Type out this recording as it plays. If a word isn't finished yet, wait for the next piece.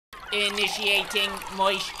Initiating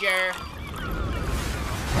moisture.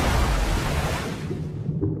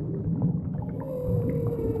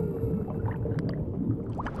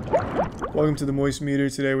 Welcome to the Moist Meter.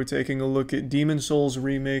 Today we're taking a look at Demon's Souls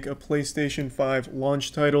Remake, a PlayStation 5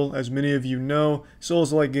 launch title. As many of you know,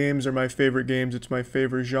 Souls-like games are my favorite games, it's my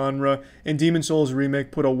favorite genre, and Demon's Souls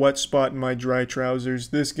Remake put a wet spot in my dry trousers.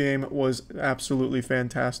 This game was absolutely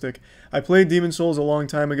fantastic. I played Demon's Souls a long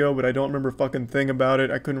time ago, but I don't remember a fucking thing about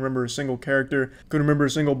it. I couldn't remember a single character, couldn't remember a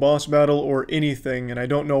single boss battle or anything, and I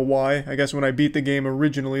don't know why. I guess when I beat the game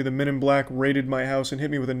originally, the Men in Black raided my house and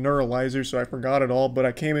hit me with a neuralizer, so I forgot it all, but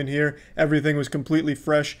I came in here, everything was completely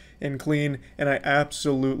fresh and clean, and I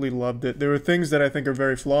absolutely loved it. There are things that I think are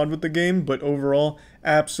very flawed with the game, but overall,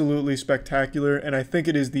 absolutely spectacular, and I think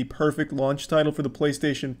it is the perfect launch title for the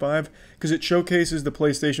PlayStation 5 because it showcases the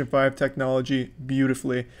PlayStation 5 technology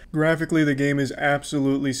beautifully. Graphically, the game is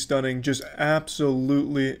absolutely stunning, just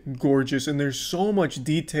absolutely gorgeous, and there's so much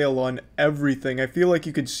detail on everything. I feel like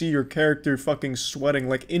you could see your character fucking sweating,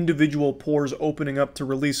 like individual pores opening up to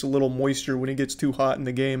release a little moisture when it gets too hot in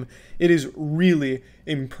the game. It is really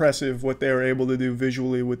impressive what they are able to do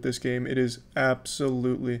visually with this game. It is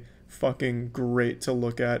absolutely fucking great to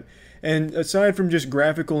look at. And aside from just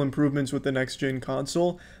graphical improvements with the next-gen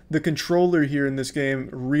console, the controller here in this game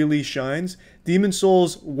really shines. Demon's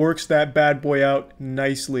Souls works that bad boy out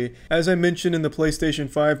nicely. As I mentioned in the PlayStation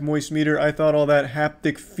 5 Moist Meter, I thought all that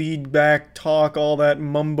haptic feedback talk, all that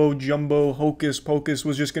mumbo-jumbo hocus-pocus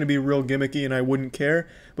was just going to be real gimmicky and I wouldn't care.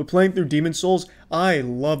 But playing through Demon's Souls, I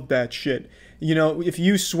loved that shit. You know, if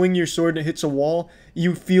you swing your sword and it hits a wall,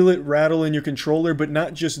 you feel it rattle in your controller, but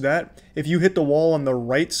not just that. If you hit the wall on the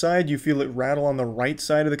right side, you feel it rattle on the right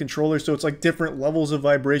side of the controller, so it's like different levels of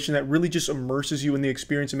vibration that really just immerses you in the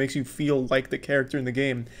experience and makes you feel like the character in the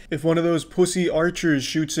game. If one of those pussy archers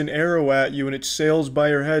shoots an arrow at you and it sails by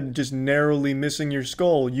your head, just narrowly missing your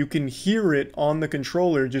skull, you can hear it on the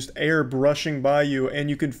controller, just air brushing by you, and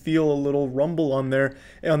you can feel a little rumble on there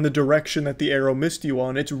on the direction that the arrow missed you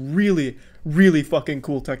on. It's really fucking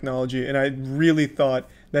cool technology, and I really thought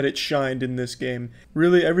that it shined in this game.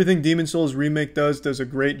 Really, everything Demon's Souls Remake does a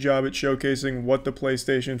great job at showcasing what the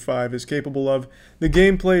PlayStation 5 is capable of. The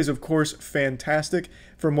gameplay is, of course, fantastic.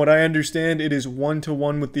 From what I understand, it is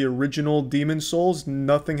one-to-one with the original Demon's Souls.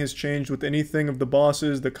 Nothing has changed with anything of the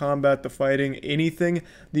bosses, the combat, the fighting, anything.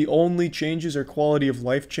 The only changes are quality of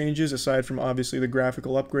life changes, aside from obviously the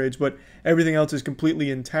graphical upgrades, but everything else is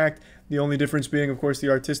completely intact. The only difference being, of course, the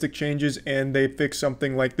artistic changes, and they fix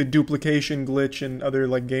something like the duplication glitch and other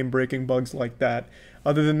like game-breaking bugs like that.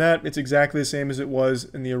 Other than that, it's exactly the same as it was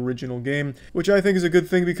in the original game, which I think is a good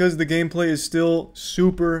thing because the gameplay is still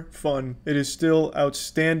super fun. It is still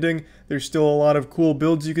outstanding. There's still a lot of cool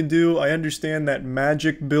builds you can do. I understand that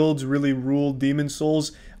magic builds really rule Demon's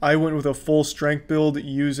Souls. I went with a full strength build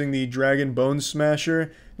using the Dragon Bone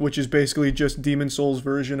Smasher, which is basically just Demon's Souls'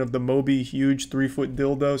 version of the Moby huge 3-foot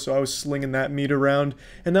dildo, so I was slinging that meat around,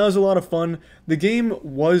 and that was a lot of fun. The game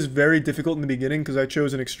was very difficult in the beginning because I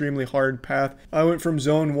chose an extremely hard path. I went from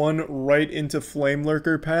Zone 1 right into Flame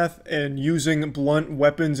Lurker path, and using blunt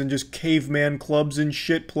weapons and just caveman clubs and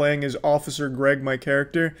shit, playing as Officer Greg, my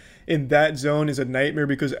character, in that zone is a nightmare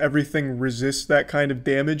because everything resists that kind of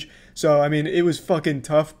damage. So, I mean, it was fucking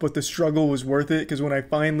tough, but the struggle was worth it because when I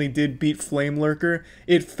finally did beat Flame Lurker,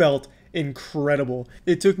 it felt incredible.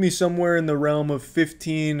 It took me somewhere in the realm of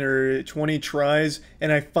 15 or 20 tries,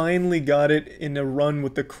 and I finally got it in a run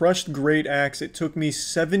with the Crushed Great Axe. It took me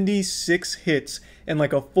 76 hits and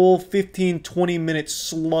like a full 15-20 minute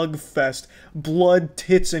slugfest. Blood,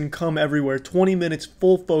 tits, and cum everywhere. 20 minutes,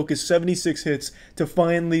 full focus, 76 hits to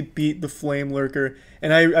finally beat the Flame Lurker.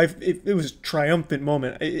 And it was a triumphant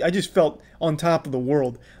moment. I just felt on top of the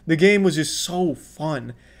world. The game was just so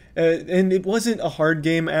fun. And it wasn't a hard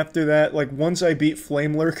game after that. Like, once I beat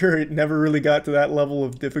Flame Lurker, it never really got to that level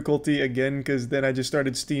of difficulty again, because then I just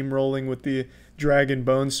started steamrolling with the Dragon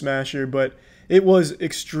Bone Smasher, but it was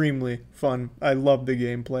extremely fun. I love the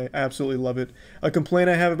gameplay. Absolutely love it. A complaint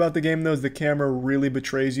I have about the game, though, is the camera really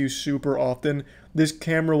betrays you super often. This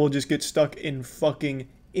camera will just get stuck in fucking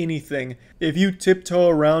anything. If you tiptoe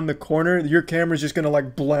around the corner, your camera's just gonna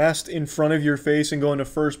like blast in front of your face and go into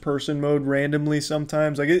first person mode randomly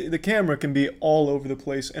sometimes. Like the camera can be all over the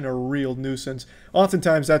place and a real nuisance.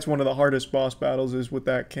 Oftentimes that's one of the hardest boss battles is with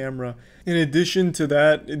that camera. In addition to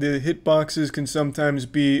that, the hitboxes can sometimes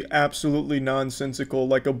be absolutely nonsensical.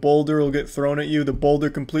 Like a boulder will get thrown at you, the boulder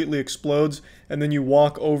completely explodes, and then you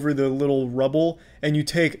walk over the little rubble and you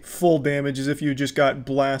take full damage as if you just got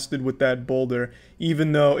blasted with that boulder.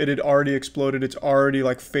 even though it had already exploded. It's already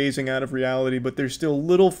like phasing out of reality, but there's still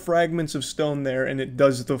little fragments of stone there, and it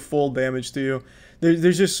does the full damage to you.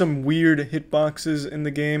 There's just some weird hitboxes in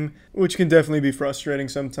the game, which can definitely be frustrating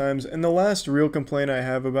sometimes. And the last real complaint I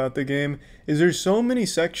have about the game is there's so many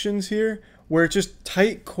sections here where it's just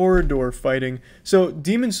tight corridor fighting. So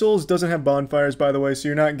Demon Souls doesn't have bonfires, by the way, so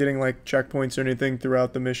you're not getting like checkpoints or anything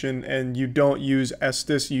throughout the mission, and you don't use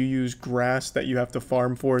Estus, you use grass that you have to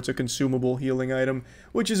farm for. It's a consumable healing item,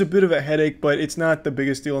 which is a bit of a headache, but it's not the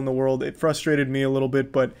biggest deal in the world. It frustrated me a little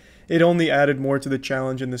bit, but it only added more to the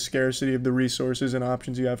challenge and the scarcity of the resources and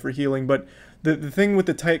options you have for healing. But the thing with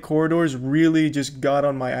the tight corridors really just got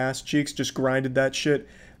on my ass cheeks, just grinded that shit.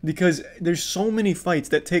 Because there's so many fights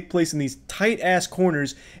that take place in these tight-ass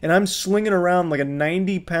corners, and I'm slinging around like a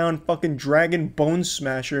 90-pound fucking dragon bone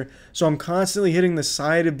smasher, so I'm constantly hitting the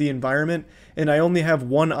side of the environment, and I only have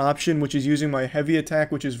one option, which is using my heavy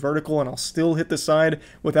attack, which is vertical, and I'll still hit the side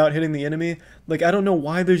without hitting the enemy. Like, I don't know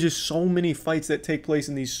why there's just so many fights that take place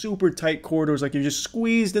in these super tight corridors, like you're just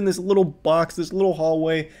squeezed in this little box, this little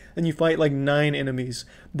hallway, and you fight like 9 enemies.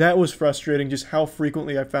 That was frustrating, just how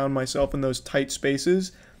frequently I found myself in those tight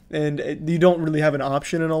spaces. And you don't really have an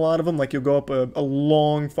option in a lot of them. Like, you'll go up a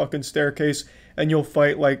long fucking staircase and you'll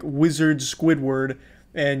fight like Wizard Squidward,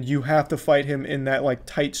 and you have to fight him in that like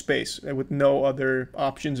tight space with no other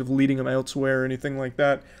options of leading him elsewhere or anything like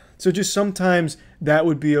that. So just sometimes that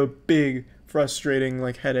would be a big frustrating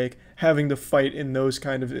like headache, having to fight in those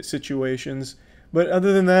kind of situations. But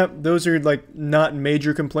other than that, those are like not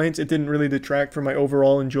major complaints. It didn't really detract from my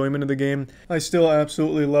overall enjoyment of the game. I still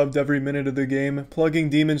absolutely loved every minute of the game. Plugging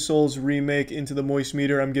Demon Souls Remake into the Moist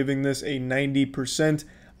meter, I'm giving this a 90%.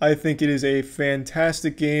 I think it is a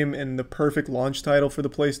fantastic game and the perfect launch title for the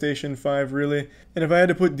PlayStation 5, really. And if I had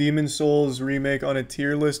to put Demon Souls Remake on a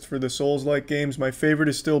tier list for the Souls-like games, my favorite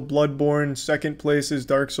is still Bloodborne, second place is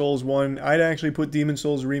Dark Souls 1. I'd actually put Demon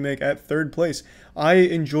Souls Remake at third place. I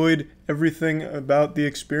enjoyed everything about the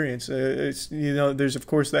experience. It's, you know, there's of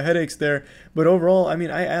course the headaches there, but overall, I mean,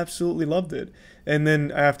 I absolutely loved it. And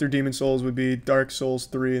then after Demon Souls would be Dark Souls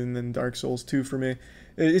 3 and then Dark Souls 2 for me.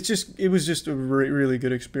 It was just a really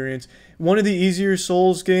good experience. One of the easier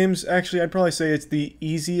Souls games. Actually, I'd probably say it's the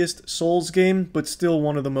easiest Souls game, but still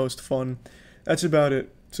one of the most fun. That's about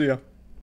it. See ya.